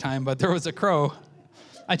every prayer time, but there was a crow.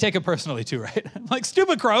 I take it personally too, right? I'm like,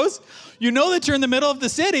 stupid crows. You know that you're in the middle of the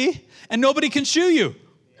city and nobody can shoo you.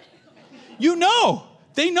 You know.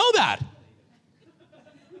 They know that.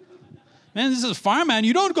 Man, this is farmland.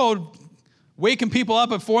 You don't go waking people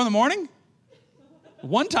up at 4 a.m.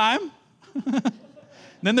 One time.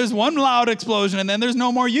 Then there's one loud explosion and then there's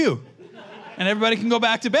no more you. And everybody can go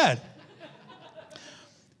back to bed.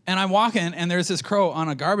 And I'm walking and there's this crow on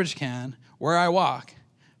a garbage can where I walk.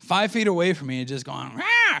 5 feet away from me, just going,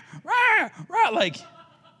 rah, rah, rah, like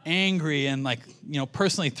angry and like, you know,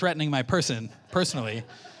 personally threatening my person, personally.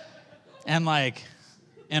 And like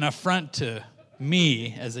an affront to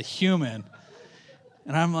me as a human.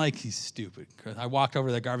 And I'm like, he's stupid. I walked over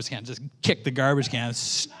to the garbage can, just kicked the garbage can,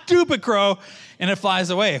 stupid crow, and it flies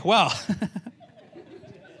away. Well,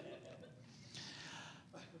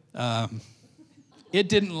 it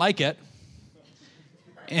didn't like it.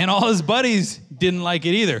 And all his buddies didn't like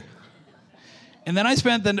it either. And then I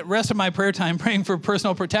spent the rest of my prayer time praying for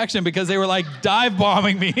personal protection because they were like dive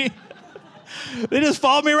bombing me. They just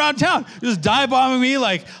followed me around town, just dive bombing me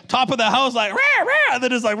like top of the house, like rah, rah. And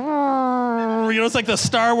then it's like, you know, it's like the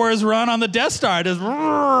Star Wars run on the Death Star. Just rah,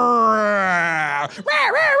 rah,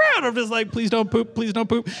 rah. And I'm just like, please don't poop, please don't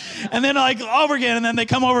poop. And then like over again, and then they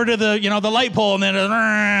come over to the, you know, the light pole, and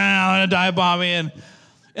then dive bomb me.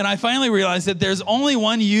 And I finally realized that there's only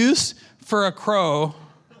one use for a crow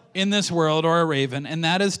in this world, or a raven, and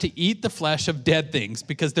that is to eat the flesh of dead things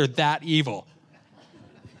because they're that evil.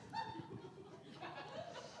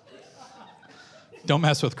 Don't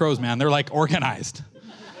mess with crows, man. They're like organized.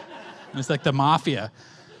 It's like the mafia.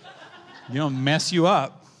 You know, mess you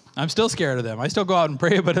up. I'm still scared of them. I still go out and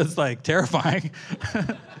pray, but it's like terrifying.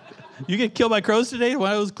 You get killed by crows today?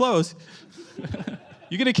 Well, it was close.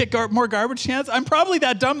 You gonna kick more garbage cans? I'm probably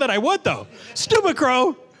that dumb that I would, though. Stupid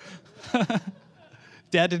crow.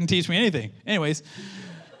 Dad didn't teach me anything. Anyways,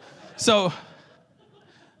 so,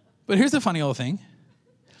 but here's the funny little thing.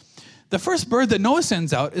 The first bird that Noah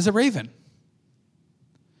sends out is a raven.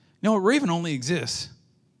 No, a raven only exists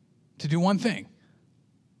to do one thing.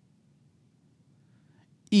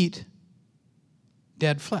 Eat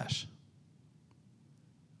dead flesh.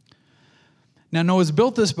 Now, Noah's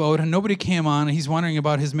built this boat, and nobody came on, and he's wondering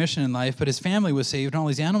about his mission in life, but his family was saved, and all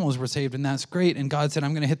these animals were saved, and that's great. And God said,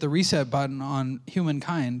 I'm going to hit the reset button on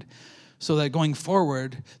humankind so that going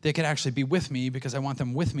forward, they could actually be with me because I want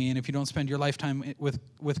them with me. And if you don't spend your lifetime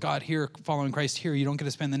with God here, following Christ here, you don't get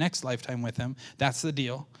to spend the next lifetime with him. That's the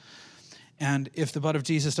deal. And if the blood of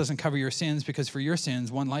Jesus doesn't cover your sins, because for your sins,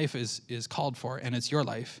 one life is called for, and it's your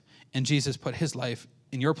life. And Jesus put his life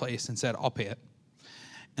in your place and said, I'll pay it.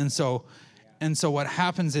 And so what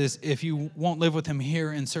happens is if you won't live with him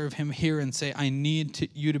here and serve him here and say, I need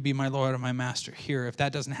you to be my Lord and my master here, if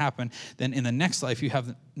that doesn't happen, then in the next life you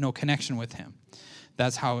have no connection with him.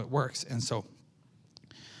 That's how it works.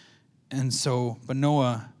 But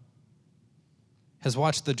Noah has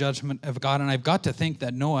watched the judgment of God, and I've got to think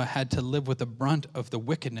that Noah had to live with the brunt of the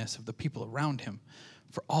wickedness of the people around him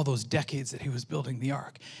for all those decades that he was building the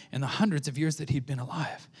ark and the hundreds of years that he'd been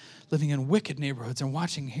alive, living in wicked neighborhoods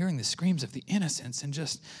and hearing the screams of the innocents and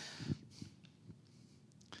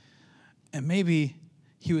maybe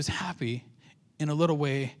he was happy in a little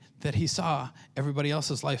way that he saw everybody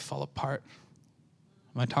else's life fall apart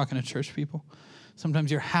Am I talking to church people?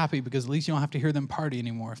 Sometimes you're happy because at least you don't have to hear them party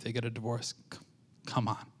anymore if they get a divorce. Come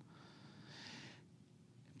on.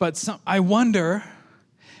 But I wonder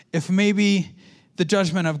if maybe the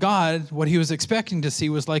judgment of God, what he was expecting to see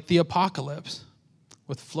was like the apocalypse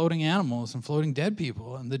with floating animals and floating dead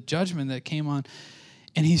people and the judgment that came on.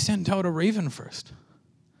 And he sent out a raven first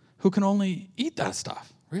who can only eat that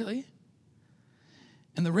stuff, really.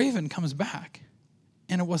 And the raven comes back.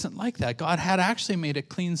 And it wasn't like that. God had actually made a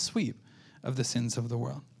clean sweep of the sins of the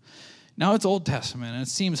world. Now it's Old Testament, and it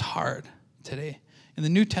seems hard today. In the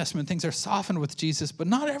New Testament, things are softened with Jesus, but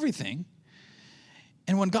not everything.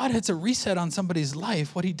 And when God hits a reset on somebody's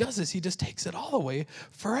life, what he does is he just takes it all away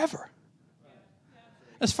forever.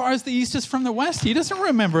 As far as the east is from the west, he doesn't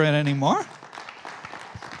remember it anymore.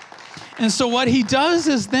 And so what he does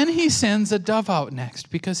is then he sends a dove out next,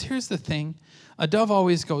 because here's the thing, a dove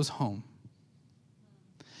always goes home.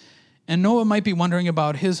 And Noah might be wondering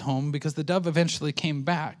about his home because the dove eventually came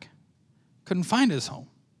back. Couldn't find his home.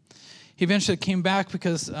 He eventually came back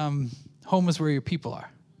because home is where your people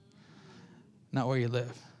are, not where you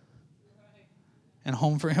live. And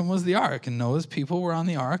home for him was the ark, and Noah's people were on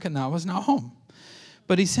the ark, and that was now home.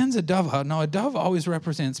 But he sends a dove out. Now, a dove always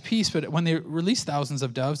represents peace, but when they release thousands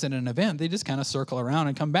of doves at an event, they just kind of circle around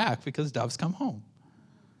and come back because doves come home.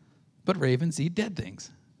 But ravens eat dead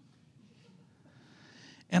things.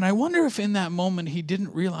 And I wonder if in that moment he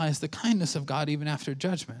didn't realize the kindness of God even after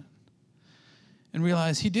judgment. And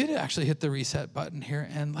realize he did actually hit the reset button here,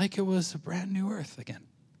 and like it was a brand new earth again.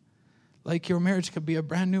 Like your marriage could be a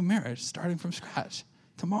brand new marriage starting from scratch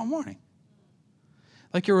tomorrow morning.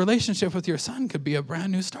 Like your relationship with your son could be a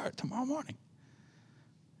brand new start tomorrow morning.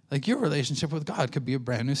 Like your relationship with God could be a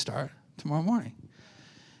brand new start tomorrow morning.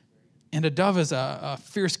 And a dove is a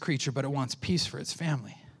fierce creature, but it wants peace for its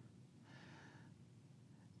family.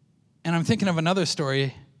 And I'm thinking of another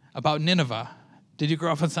story about Nineveh. Did you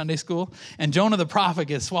grow up in Sunday school? And Jonah the prophet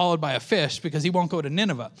gets swallowed by a fish because he won't go to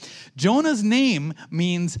Nineveh. Jonah's name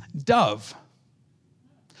means dove.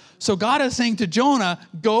 So God is saying to Jonah,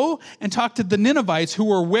 go and talk to the Ninevites who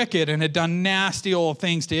were wicked and had done nasty old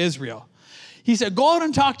things to Israel. He said, go out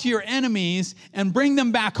and talk to your enemies and bring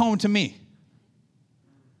them back home to me.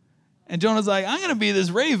 And Jonah's like, I'm going to be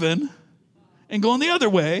this raven and going the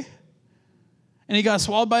other way. And he got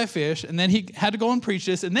swallowed by a fish, and then he had to go and preach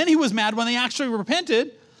this. And then he was mad when they actually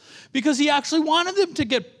repented because he actually wanted them to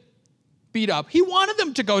get beat up. He wanted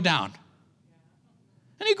them to go down.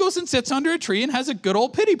 And he goes and sits under a tree and has a good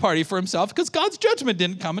old pity party for himself because God's judgment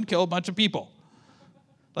didn't come and kill a bunch of people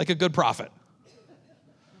like a good prophet.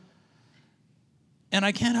 And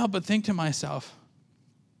I can't help but think to myself,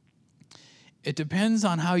 it depends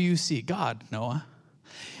on how you see God, Noah.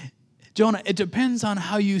 Jonah, it depends on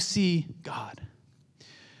how you see God.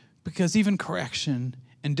 Because even correction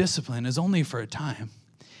and discipline is only for a time,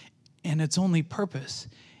 and its only purpose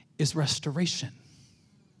is restoration.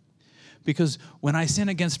 Because when I sin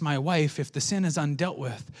against my wife, if the sin is undealt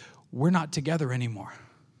with, we're not together anymore.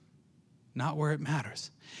 Not where it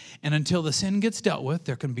matters. And until the sin gets dealt with,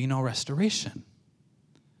 there can be no restoration.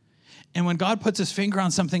 And when God puts his finger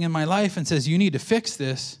on something in my life and says, you need to fix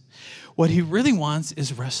this, what he really wants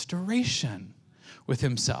is restoration with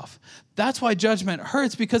himself. That's why judgment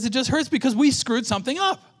hurts, because it just hurts because we screwed something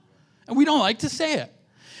up. And we don't like to say it.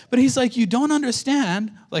 But he's like, you don't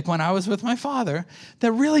understand, like when I was with my father,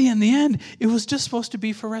 that really in the end, it was just supposed to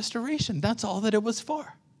be for restoration. That's all that it was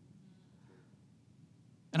for.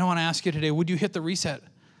 And I want to ask you today, would you hit the reset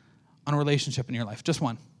on a relationship in your life? Just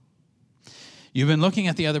one. You've been looking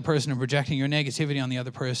at the other person and projecting your negativity on the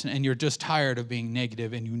other person, and you're just tired of being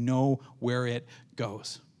negative, and you know where it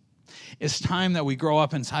goes. It's time that we grow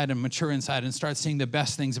up inside and mature inside and start seeing the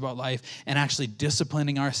best things about life and actually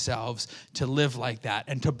disciplining ourselves to live like that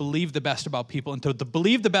and to believe the best about people and to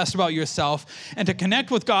believe the best about yourself and to connect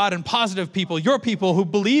with God and positive people, your people who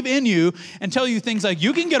believe in you and tell you things like,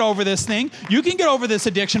 you can get over this thing. You can get over this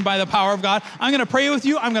addiction by the power of God. I'm going to pray with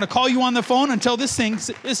you. I'm going to call you on the phone until this thing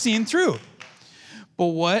is seen through. But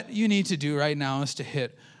what you need to do right now is to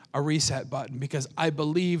hit a reset button, because I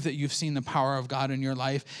believe that you've seen the power of God in your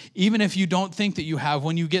life. Even if you don't think that you have,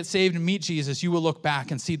 when you get saved and meet Jesus, you will look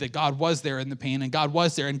back and see that God was there in the pain, and God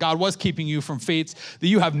was there, and God was keeping you from fates that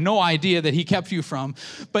you have no idea that he kept you from.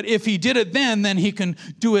 But if he did it then he can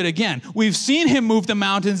do it again. We've seen him move the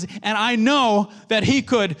mountains, and I know that he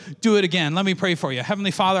could do it again. Let me pray for you.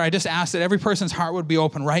 Heavenly Father, I just ask that every person's heart would be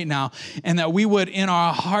open right now, and that we would in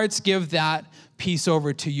our hearts give that peace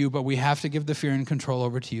over to you, but we have to give the fear and control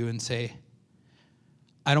over to you and say,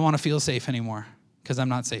 I don't want to feel safe anymore because I'm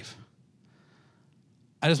not safe.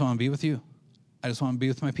 I just want to be with you. I just want to be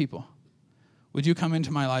with my people. would you come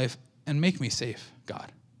into my life and make me safe,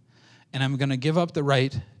 God? And I'm going to give up the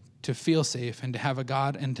right to feel safe and to have a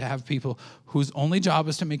God and to have people whose only job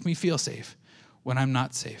is to make me feel safe when I'm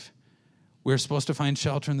not safe. We're supposed to find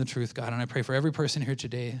shelter in the truth, God, and I pray for every person here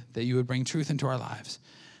today that you would bring truth into our lives,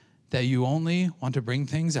 that you only want to bring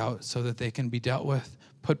things out so that they can be dealt with,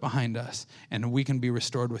 put behind us, and we can be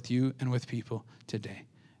restored with you and with people today.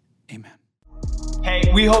 Amen. Hey,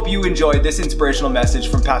 we hope you enjoyed this inspirational message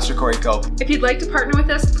from Pastor Corey Cope. If you'd like to partner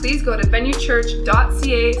with us, please go to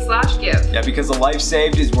venuechurch.ca/give. Yeah, because a life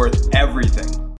saved is worth everything.